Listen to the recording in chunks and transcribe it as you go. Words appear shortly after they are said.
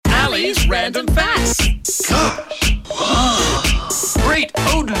Gunny's Random Facts. Gosh. Great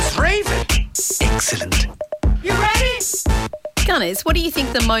Odin's Raven. Excellent. You ready? Gunners, what do you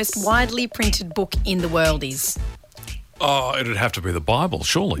think the most widely printed book in the world is? Oh, it'd have to be the Bible,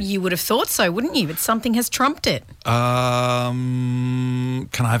 surely. You would have thought so, wouldn't you? But something has trumped it. Can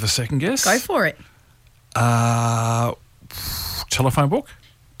I have a second guess? Go for it. Telephone book?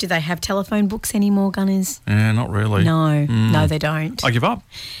 Do they have telephone books anymore, Gunners? Not really. No, they don't. I give up.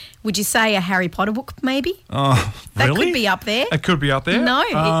 Would you say a Harry Potter book, maybe? Oh, That really? could be up there. It could be up there? No,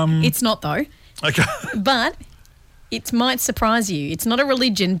 it's not, though. Okay. But it might surprise you. It's not a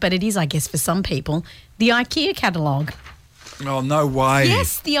religion, but it is, I guess, for some people. The IKEA catalogue. Oh, no way.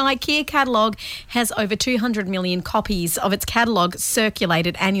 Yes, the IKEA catalogue has over 200 million copies of its catalogue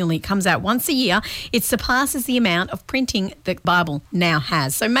circulated annually. It comes out once a year. It surpasses the amount of printing the Bible now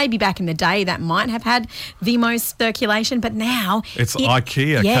has. So maybe back in the day that might have had the most circulation, but now... It's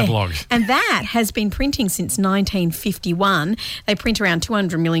IKEA catalogue. And that has been printing since 1951. They print around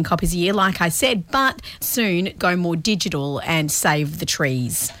 200 million copies a year, like I said, but soon go more digital and save the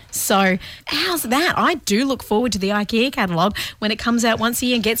trees. So how's that? I do look forward to the IKEA catalogue when it comes out once a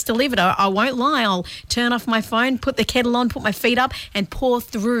year and gets delivered. I won't lie. I'll turn off my phone, put the kettle on, put my feet up and pour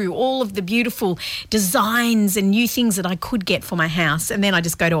through all of the beautiful designs and new things that I could get for my house. And then I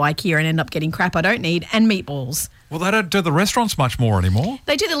just go to IKEA and end up getting crap I don't need and meatballs. Well, they don't do the restaurants much more anymore.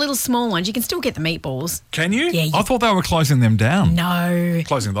 They do the little small ones. You can still get the meatballs. Can you? Yeah. I thought they were closing them down. No.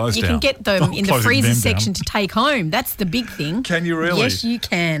 Closing those you down. can get them in the Closing freezer them section down. to take home. That's the big thing. Can you really? Yes, you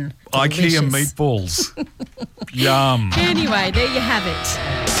can. IKEA Delicious. meatballs. Yum. Anyway, there you have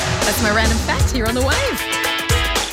it. That's my random fact here on The Wave.